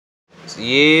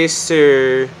Yes,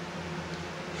 sir.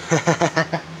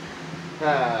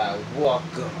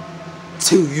 Welcome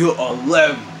to your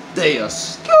 11th day of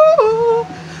school.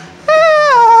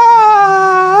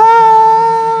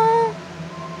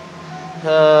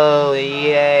 Oh,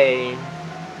 yay.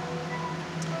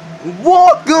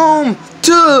 Welcome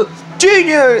to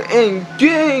junior and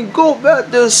gang go back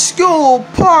to school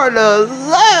part 11.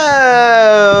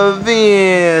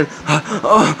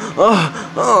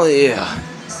 Oh yeah.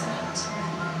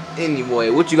 Anyway,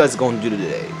 what you guys gonna do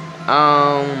today?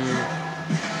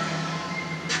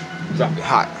 Drop it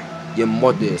hot. Your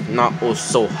mother is not oh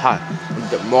so hot.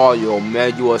 The Mario,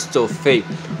 man, you are still fake.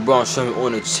 Braun showing me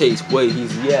on the chase. Wait,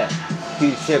 he's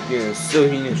he's champion, so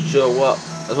he didn't show up.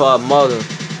 That's why mother,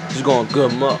 she's gonna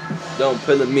good him up. Don't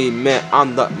play with me, man.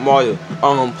 I'm not Mario.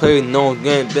 I don't play no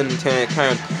game. Then 10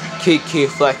 times. KK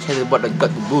flat candy, but I got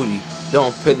the booty.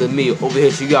 Don't play with me. Over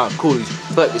here, she got cooties.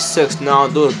 Like the 6 now,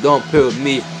 don't play with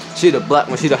me. She the black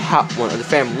one, she the hot one of the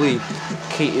family.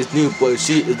 Kate is new, but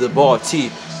she is the ball T.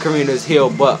 Karina's here,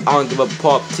 but I don't give a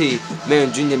pop T.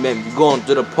 Man, junior man, we going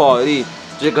to the party.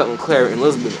 Jacob and Claire and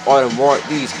Elizabeth are the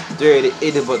Marties. They're the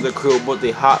idiot, but the crew, but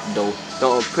they hot though.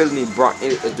 Don't play me, Braun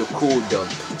is the cool though.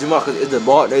 Jamarcus is the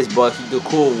ball days, but he's the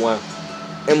cool one.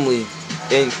 Emily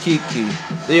and Kiki,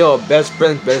 they are best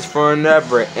friend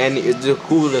ever. Annie is the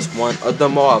coolest one of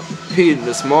them all. Peter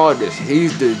the smartest,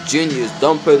 he's the genius.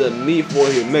 Don't play with me before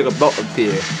he make a belt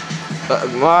appear.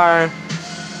 I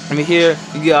mean here,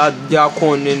 you got y'all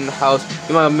corn in the house.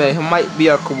 You might man, he might be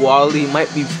a koala, he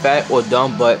might be fat or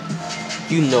dumb, but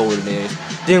you know what it is.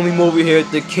 Then we move over here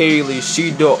to Kaylee. She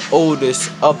the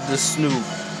oldest of the Snoop.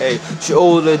 Hey, she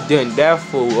older than that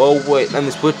fool. Oh wait, let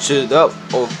me switch it up.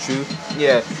 Oh true.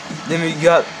 Yeah. Then we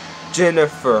got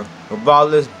Jennifer,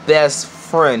 Robal's best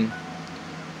friend.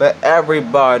 But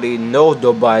everybody knows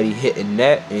nobody hitting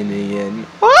that in the end.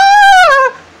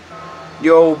 Ah!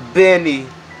 Yo, Benny.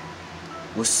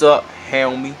 What's up,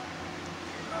 homie?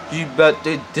 You bet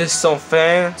they diss some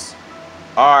fans?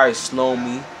 Alright, slow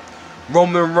me.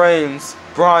 Roman Reigns,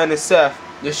 Braun and Seth,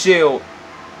 the Shield.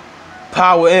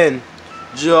 Power in.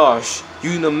 Josh,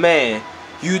 you the man.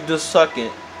 You the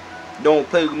second. Don't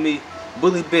play with me.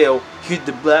 Bully Bill, he's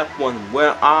the black one.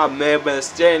 Where I'm man, but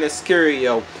staring at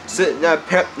stereo. Sitting there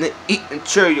pepping and eating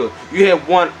Cheerio. You have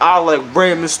one eye like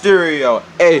Rey Mysterio.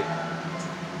 Hey,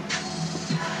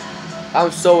 I'm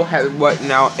so happy right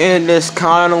now. And it's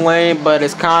kinda lame, but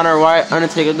it's kinda right.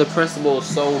 Undertaker the principal,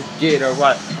 so get it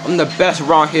right. I'm the best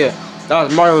around here. That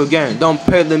was Mario again. Don't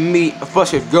play to me.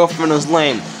 First your girlfriend is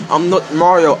lame. I'm not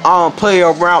Mario. I don't play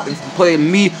around. If you play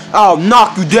me, I'll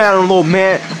knock you down, little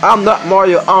man. I'm not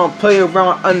Mario. I don't play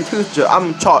around. I'm the teacher. I'm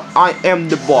in charge. I am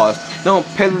the boss. Don't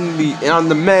play with me, and I'm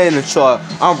the man in charge.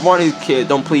 I'm running kid.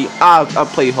 Don't play. I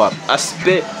play hard. I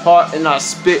spit hard and I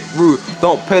spit rude.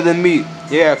 Don't play to me.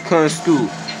 Yeah, current school.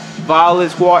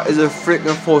 Violet Squad is a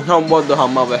freaking fool. No wonder her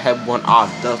mother had one eye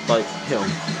just like him.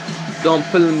 Don't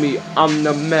play with me, I'm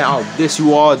the man. I'll diss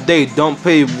you all day. Don't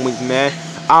play with me, man.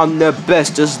 I'm the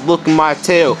best. Just look at my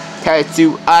tail.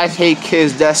 Tattoo. I hate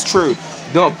kids. That's true.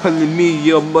 Don't play with me.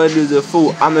 Your mother's a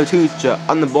fool. I'm the teacher.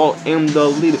 I'm the ball. I'm the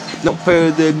leader. Don't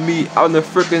play with me. I'm the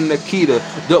freaking Nikita.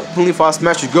 Don't play if I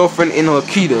smash your girlfriend in her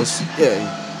Akitas.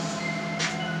 Yeah.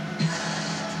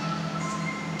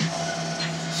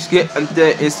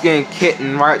 It's getting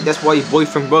kitten, right? That's why your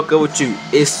boyfriend broke up with you.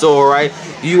 It's alright.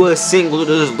 You are single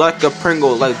just like a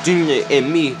Pringle, like Junior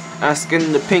and me. I'm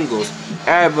skinning the Pringles.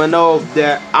 Everyone know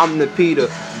that I'm the Peter.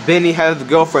 Benny has a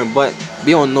girlfriend, but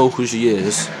we don't know who she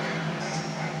is.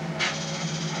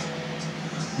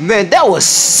 Man, that was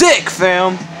sick,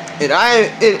 fam. And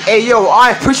hey yo,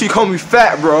 I appreciate you calling me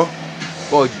fat, bro.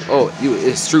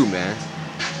 It's true, man.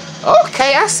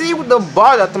 Okay, I see you with the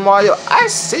bar at the Mario. I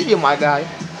see you, my guy.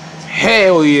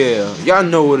 Hell yeah, y'all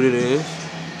know what it is.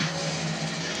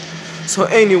 So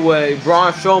anyway,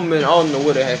 Braun Strowman, I don't know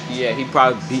where the heck he at. He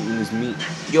probably beating his meat.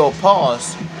 Yo,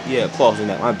 pause. Yeah, pause on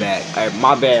that. My bad.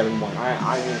 My bad, everyone.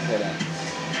 I didn't say that.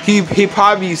 He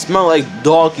probably smell like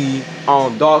doggy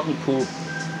poop,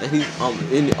 and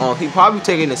he probably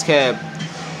taking his cab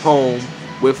home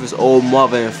with his old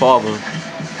mother and father.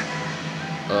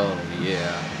 Oh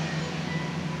yeah.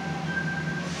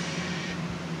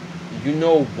 You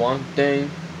know one thing,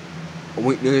 a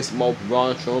weakness about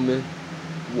Braun Strowman?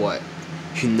 What?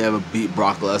 He never beat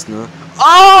Brock Lesnar.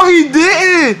 Oh, he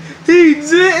didn't! He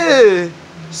didn't!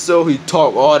 So he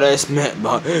talked all that smack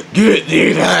about, get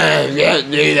these hands,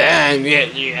 get these hands,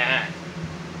 get these hands.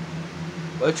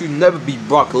 But you never beat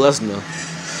Brock Lesnar.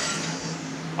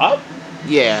 Huh?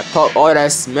 Yeah, talk all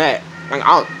that smack. Like,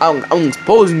 I'm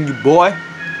exposing you, boy.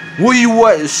 Where you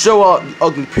at to show out, you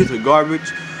ugly piece of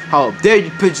garbage? How dare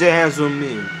you put your hands on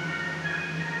me?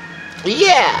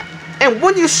 Yeah, and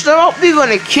when you show up, we're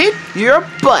gonna kick your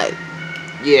butt.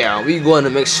 Yeah, we're gonna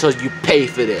make sure you pay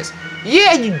for this.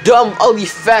 Yeah, you dumb, ugly,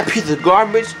 fat piece of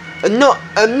garbage. And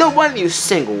no wonder you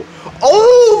single.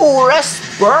 Oh, that's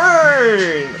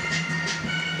burn.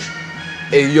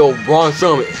 Hey, yo, Braun,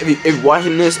 show me. If you're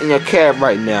watching this in your cab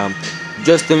right now,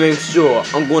 just to make sure,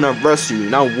 I'm gonna arrest you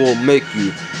and I will make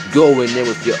you go in there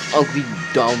with your ugly,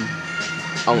 dumb.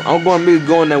 I'm gonna be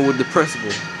going there with the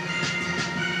principal.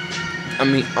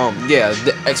 Yeah,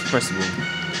 the ex-principal.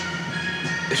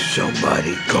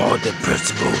 Somebody call the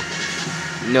principal.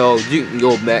 No, you can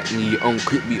go back in your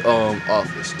creepy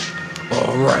office.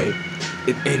 Alright.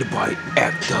 If anybody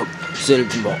act up, send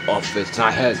it to my office. And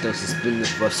I had them suspended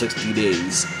for 60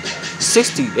 days.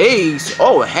 60 days?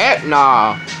 Oh heck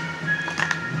nah.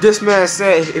 This man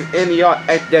said if any of y'all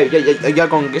act that, y'all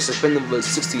gonna get suspended for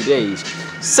 60 days.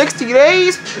 60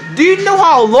 days? Do you know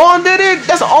how long that is?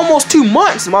 That's almost 2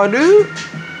 months, my dude.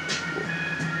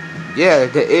 Yeah,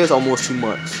 that is almost 2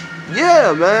 months.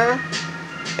 Yeah, man.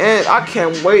 And I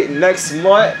can't wait. Next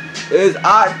month is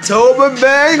October,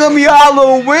 man. It's gonna be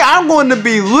Halloween. I'm going to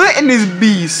be lit in this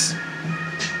beast.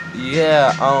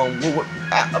 Yeah, by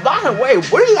the way,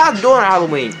 what are you guys doing on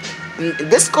Halloween?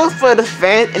 This goes for the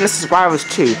fans and the subscribers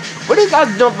too. What are you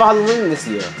guys doing for Halloween this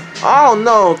year? I don't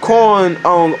know. Quarantine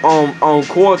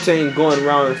going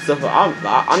around and stuff. I'm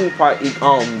probably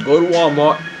go to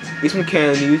Walmart, eat some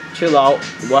candy, chill out,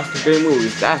 watch some great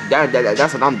movies. That's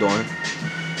what I'm doing.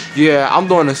 Yeah, I'm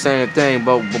doing the same thing,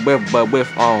 but with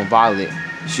Violet.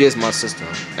 She is my sister,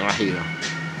 and I hate her.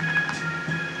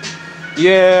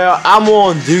 Yeah, I'm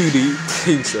on duty.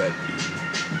 Things like that.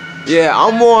 Yeah,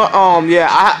 I'm on. Yeah,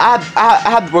 I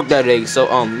had to work that day, so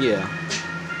yeah.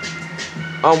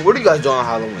 What are you guys doing on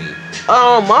Halloween?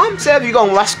 Mom said you're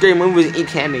gonna watch scary movies and eat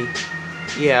candy.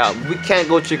 Yeah, we can't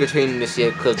go trick or treating this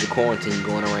year because the quarantine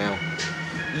going around.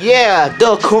 Yeah,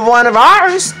 the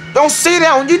coronavirus. Don't say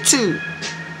that on YouTube.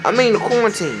 I mean the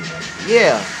quarantine.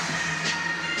 Yeah.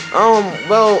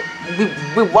 Well,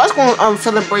 we was gonna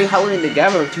celebrate Halloween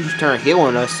together until you turn heel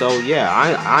on us. So yeah,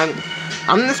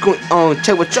 I'm just gonna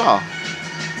check with y'all.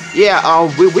 Yeah.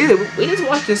 We just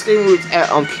watched this scary movies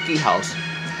at Kiki house.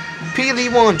 Peter,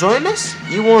 you wanna join us?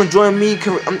 You wanna join me,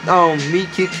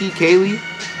 Kiki, Kaylee?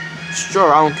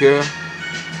 Sure, I don't care.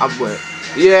 I would.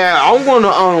 Yeah, I'm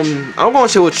gonna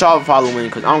chill with y'all for Halloween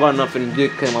because I don't got nothing to do.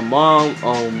 Cause my mom,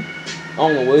 I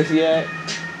don't know where she at.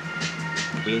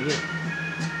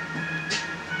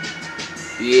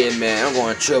 Yeah, man, I'm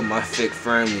gonna chill with my fake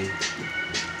family.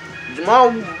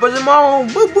 Jamal, what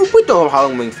doing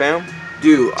Halloween, fam?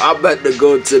 Dude, I bet to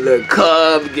go to the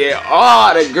club, get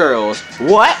all the girls.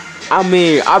 What? I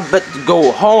mean, I bet to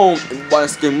go home and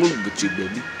watch the movie with you,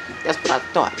 baby. That's what I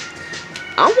thought.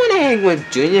 I wanna hang with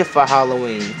Junior for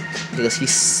Halloween because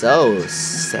he's so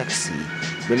sexy.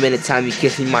 Remember the time you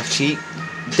kissed me on my cheek?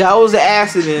 That was an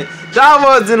accident. That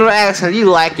wasn't an accident. You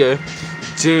like her.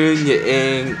 Junior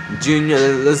and Junior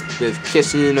Elizabeth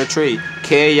kissing in a tree.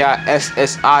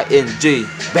 K-I-S-S-I-N-G.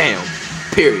 Bam.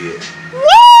 Period.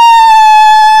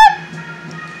 What?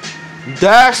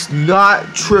 That's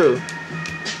not true.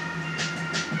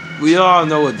 We all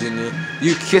know it, Junior.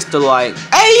 You kissed her like,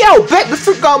 hey yo, back the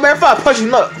freak out, man. If I punch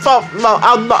you,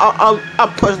 I'll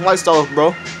punch the lights off,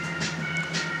 bro.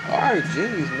 Alright,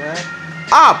 jeez, man.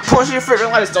 I'll punch your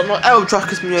freaking lights off. Don't ever try to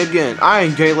kiss me again. I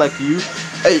ain't gay like you.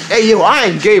 Hey, yo, I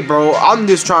ain't gay, bro. I'm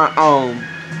just trying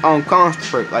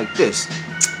concentrate like this.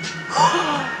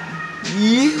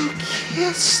 You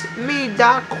kissed me,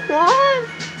 Daquan?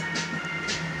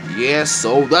 Yeah,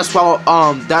 so that's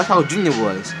how Junior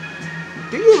was.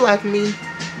 Do you like me?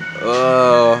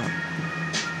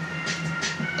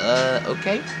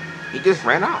 Okay. He just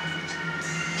ran off.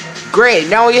 Great,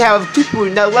 now we have two people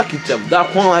that like each other.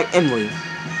 Daquan like Emily.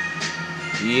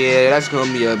 Yeah, that's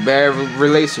gonna be a bad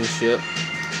relationship.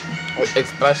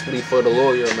 Especially for the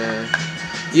lawyer, man.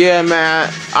 Yeah, man.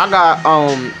 I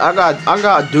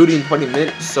got duty in 20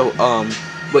 minutes. So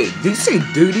wait, did you say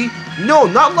duty? No,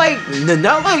 not like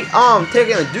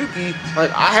taking a dookie.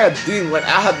 Like I have duty. Like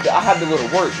I have to go to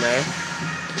work, man.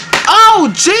 Oh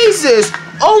Jesus!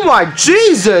 Oh my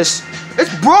Jesus! It's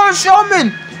Braun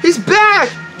Showman. He's back.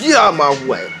 Get out of my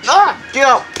way. Get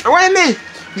out. Wait a minute.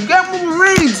 You got more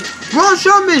rings. Braun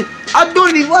Showman. I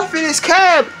don't need left in this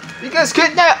cab. You guys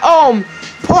get that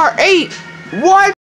part 8. What?